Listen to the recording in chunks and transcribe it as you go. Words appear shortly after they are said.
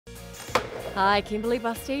Hi, Kimberly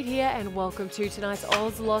Bustede here, and welcome to tonight's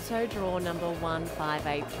Oz Lotto draw number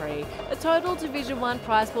 1583. The total Division 1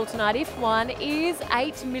 prize pool tonight, if won, is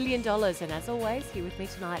 $8 million. And as always, here with me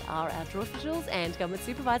tonight are our draw officials and government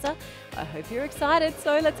supervisor. I hope you're excited,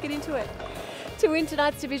 so let's get into it. To win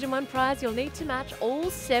tonight's Division 1 prize, you'll need to match all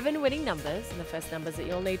 7 winning numbers. And the first numbers that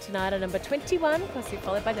you'll need tonight are number 21, closely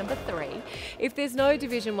followed by number 3. If there's no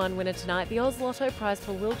Division 1 winner tonight, the Oz Lotto prize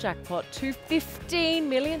pool will jackpot to $15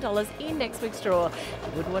 million in next week's draw.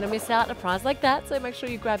 You wouldn't want to miss out on a prize like that, so make sure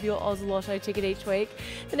you grab your Oz Lotto ticket each week.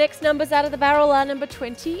 The next numbers out of the barrel are number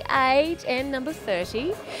 28 and number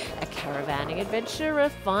 30. A caravanning adventure, a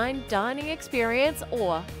fine dining experience,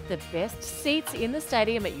 or the best seats in the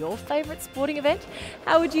stadium at your favourite sporting event.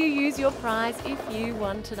 How would you use your prize if you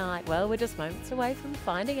won tonight? Well, we're just moments away from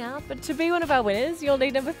finding out, but to be one of our winners, you'll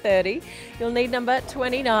need number 30, you'll need number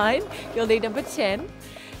 29, you'll need number 10,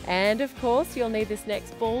 and of course, you'll need this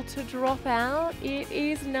next ball to drop out. It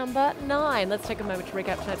is number 9. Let's take a moment to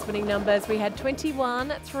recap tonight's winning numbers. We had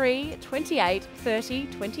 21, 3, 28, 30,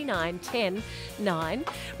 29, 10, 9.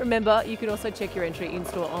 Remember, you can also check your entry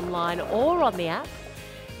in-store online or on the app.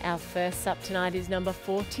 Our first sup tonight is number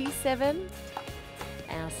 47.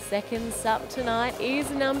 Our second sup tonight is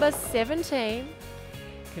number 17.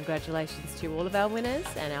 Congratulations to all of our winners,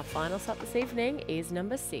 and our final sup this evening is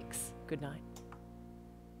number 6. Good night.